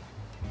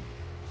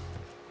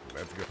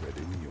 Let's get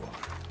Ready when you are.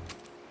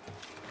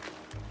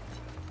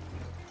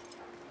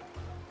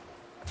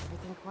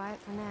 Everything quiet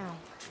for now.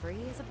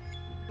 Free as a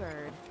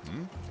bird.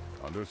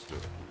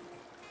 Understood.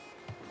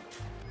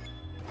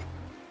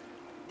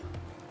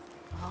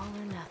 All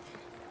or nothing.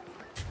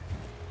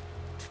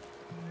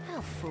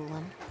 I'll fool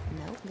him.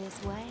 Nope,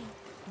 this way,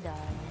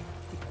 darling.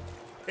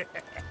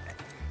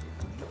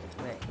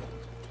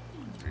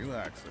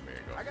 Relax,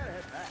 amigo. I gotta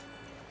head back.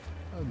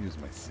 I'll use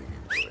my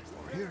singing voice.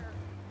 Over here.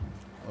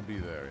 I'll be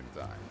there in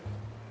time.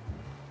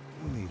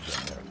 Who needs a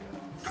haircut?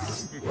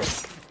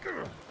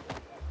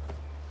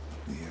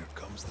 Here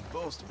comes the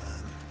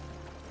postman.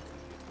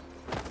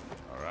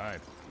 All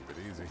right, keep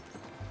it easy.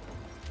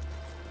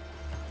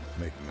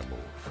 Making a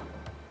move.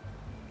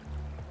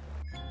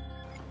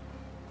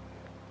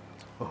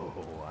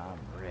 Oh,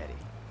 I'm ready.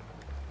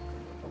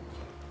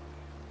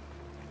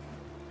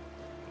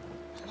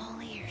 I'm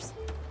all ears.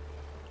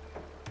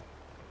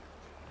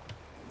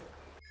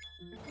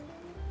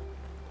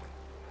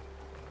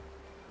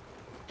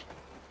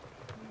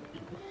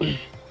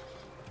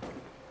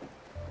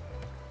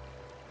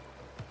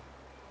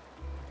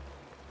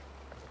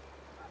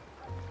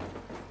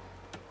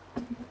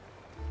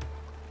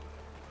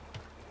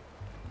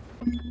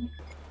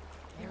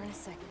 There in a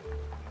second.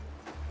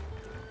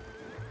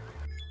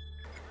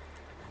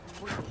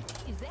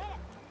 Is that?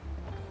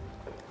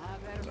 I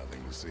better.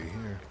 Nothing to see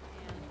here.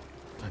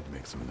 Time to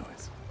make some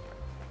noise.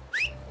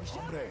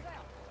 Hombre.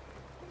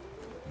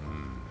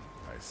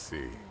 I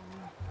see.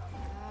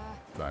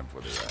 Time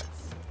for the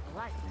rats.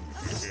 Right.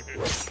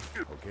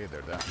 Okay,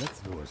 they're done.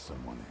 Let's lure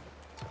someone in.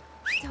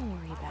 Don't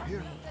worry about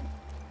me.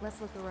 Let's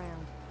look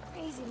around.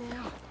 Easy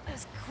now.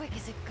 As quick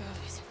as it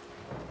goes.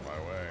 My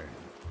way.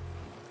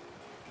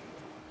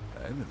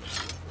 I'm in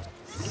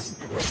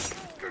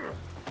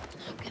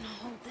Not gonna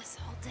hold this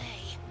all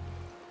day.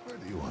 Where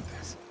do you want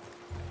this?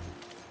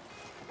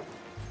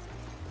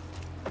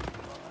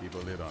 Keep a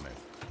lid on it.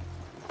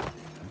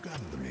 You got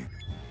it, amigo.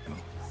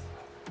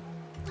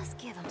 Let's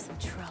give him some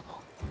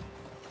trouble.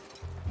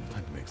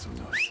 Time to make some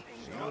noise.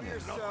 Show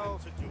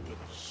yourself.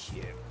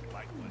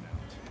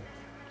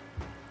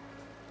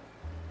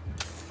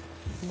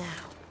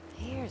 Now,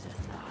 here's a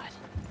thought.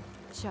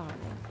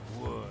 Charming.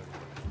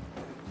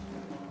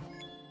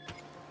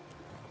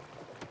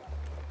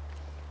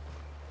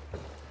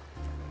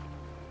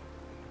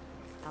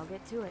 I'll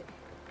get to it.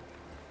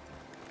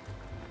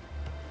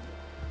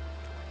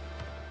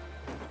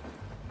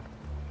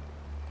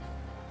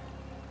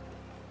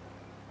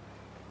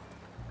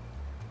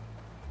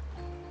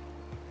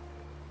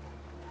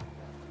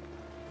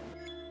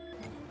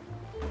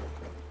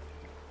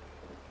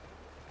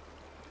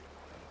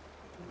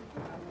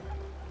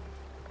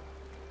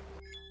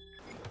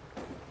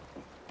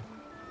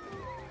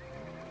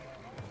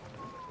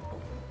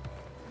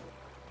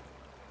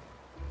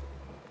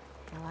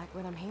 I like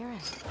what I'm hearing.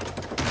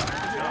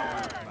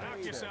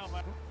 Knock yourself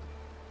out.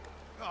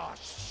 Oh,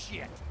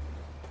 shit.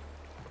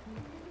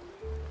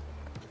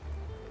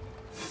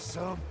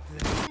 Something.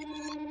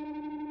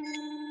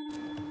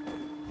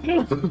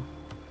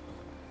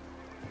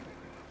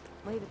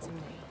 Leave it to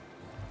me.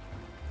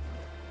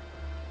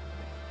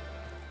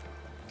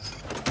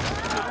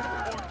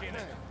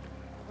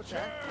 What's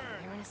that?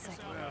 Here in a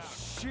second.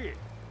 Shit.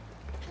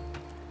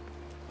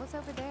 What's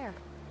over there?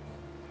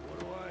 What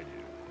do I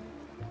do?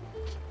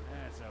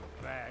 That's a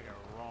bag of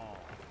wrong.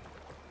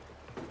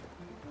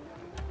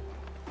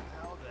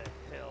 How the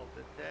hell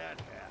did that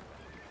happen?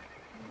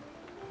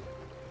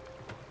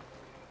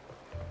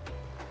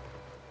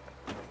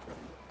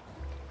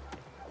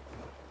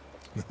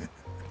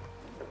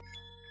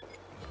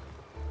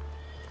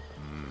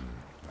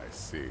 I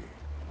see.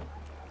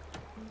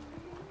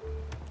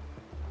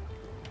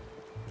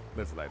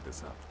 Let's light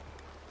this up.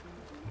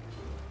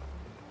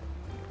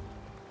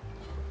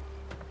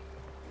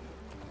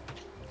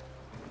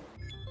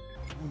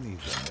 Who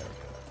needs a haircut?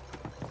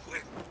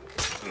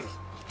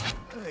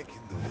 I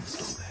can do this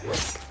all day.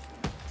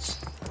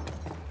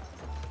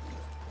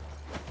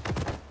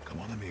 Come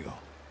on, amigo.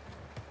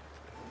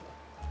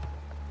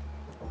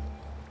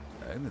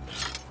 I'm in the mood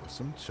for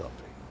some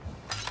chopping.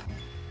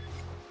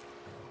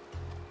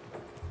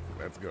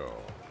 Let's go.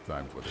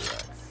 Time for the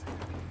axe.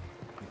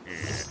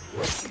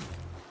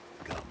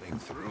 Coming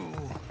through.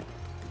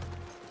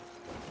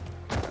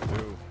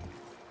 Two.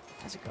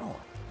 How's it going?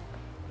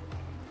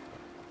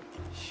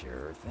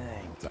 Sure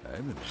thing.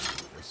 Time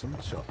for some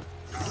chopping.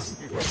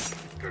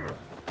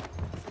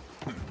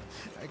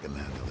 I can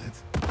handle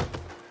it.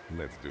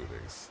 Let's do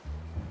this.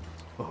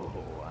 Oh,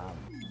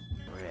 I'm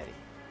ready.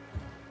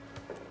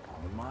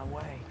 On my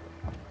way.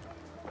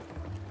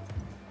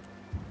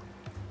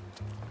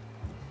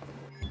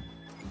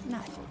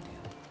 Knife will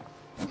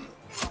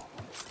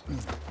do.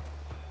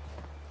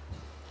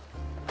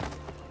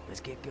 Let's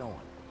get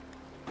going.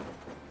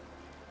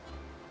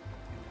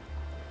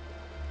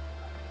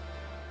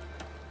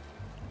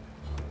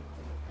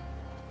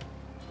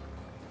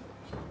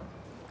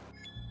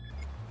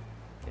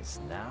 It's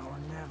now or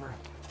never.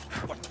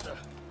 What the?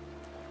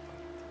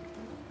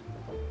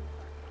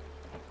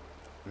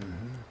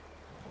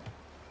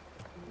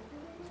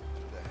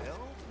 The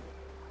hell?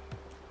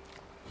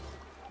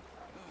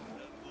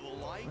 The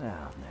light?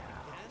 Now,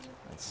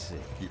 let's see.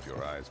 Keep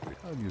your eyes peeled.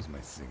 I'll use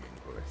my singing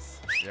voice.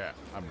 Yeah,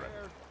 I'm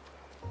ready.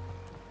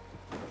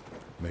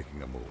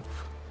 Making a move.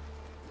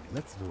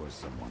 Let's lure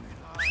someone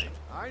in.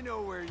 I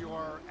know where you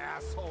are,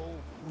 asshole.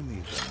 Who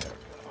needs a haircut?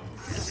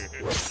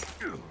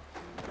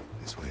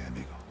 This way,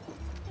 amigo.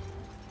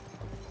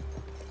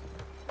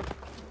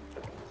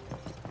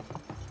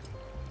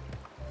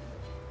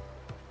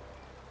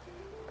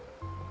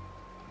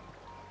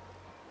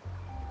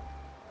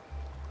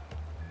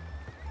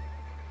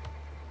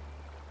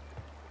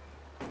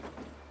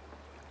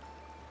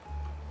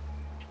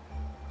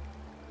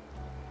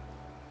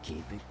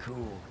 Keep it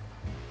cool.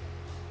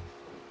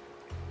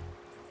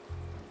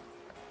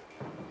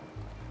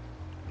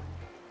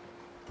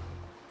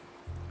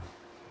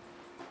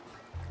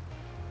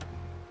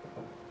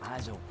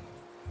 Eyes open.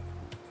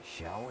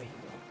 Shall we?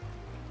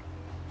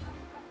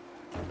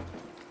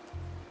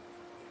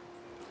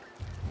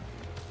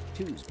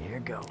 Tuesday. Here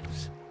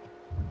goes.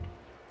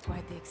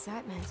 Quite the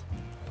excitement.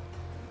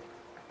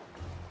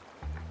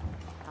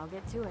 I'll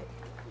get to it.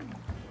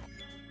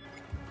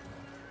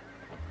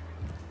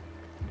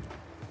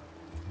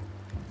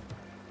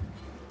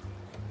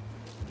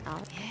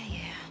 Oh,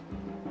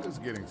 yeah.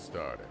 Just getting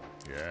started.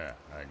 Yeah,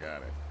 I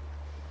got it.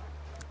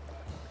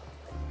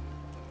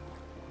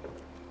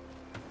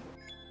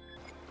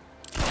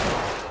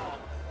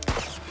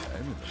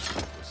 I'm in the mood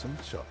for some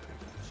chopping.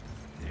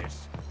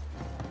 Yes.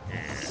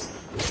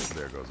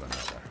 There goes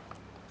another.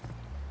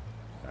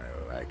 I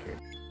like it.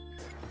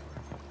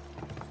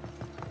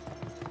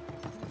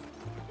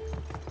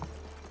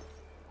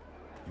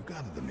 You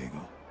got it,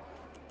 amigo.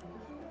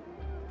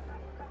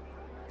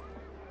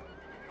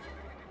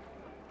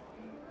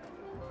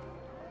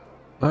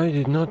 I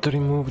did not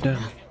remove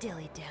them.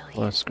 Dilly-dally.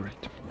 Well, that's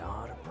great.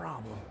 Not a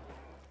problem.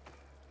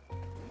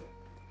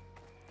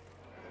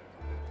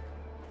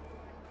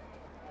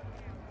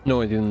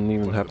 No, I didn't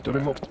even have to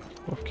remove them.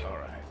 Okay. All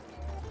right.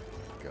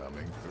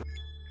 Coming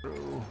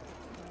through.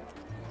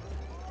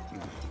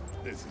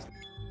 This is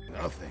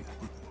nothing.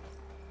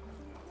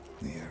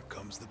 Here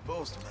comes the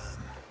postman.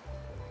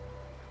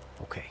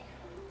 Okay.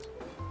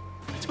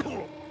 Let's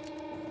go.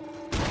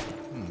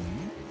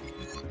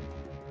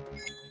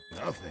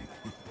 Nothing.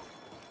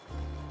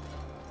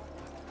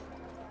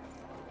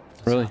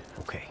 Really?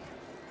 Okay.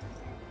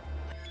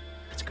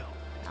 Let's go.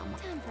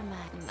 Time for my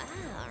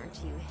aren't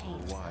you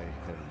handsome? Why,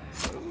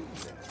 hello.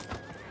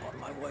 On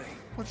my way.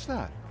 What's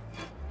that?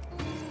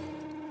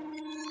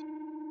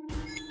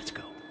 Let's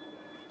go.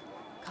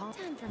 Call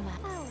time for my.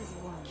 I was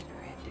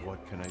wondering. What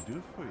can I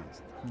do for you?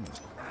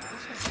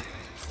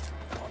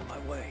 On my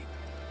way.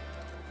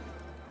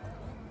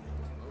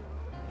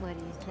 What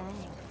do you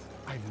think?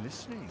 I'm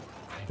listening.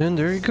 And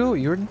there you go,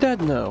 you're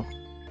dead now.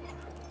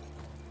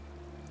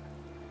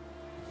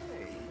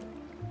 Hey,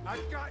 I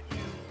got you.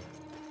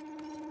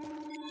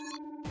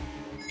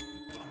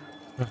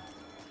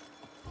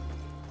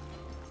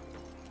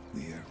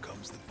 Here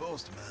comes the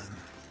postman.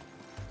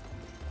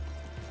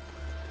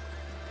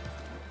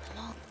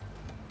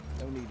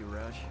 No need to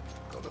rush.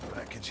 Got a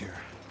package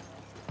here.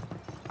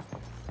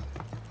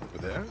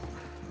 Over there?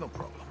 No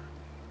problem.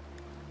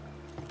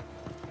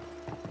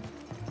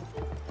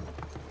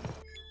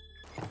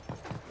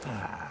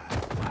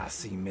 I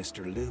see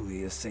Mr.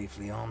 Louis is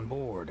safely on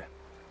board.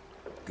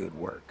 Good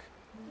work.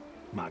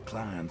 My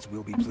clients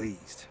will be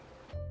pleased.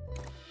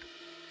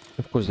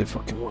 Of course they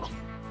fucking will.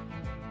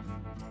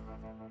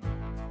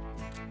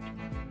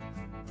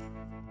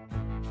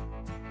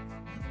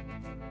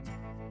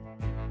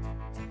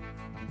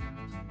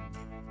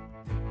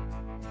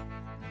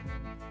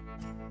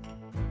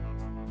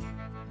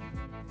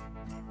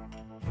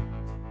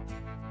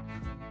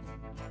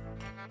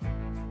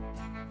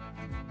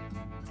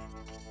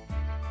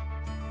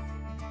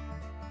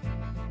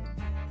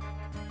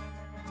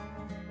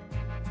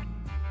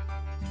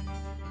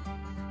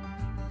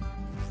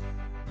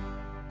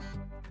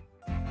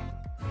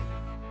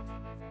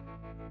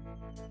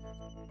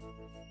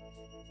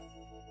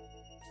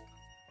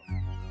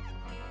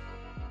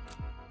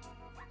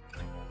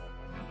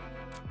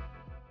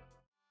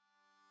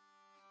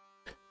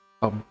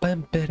 Bum,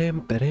 bum,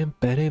 ba-dum, ba-dum,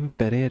 ba-dum,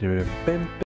 ba-dum, ba-dum.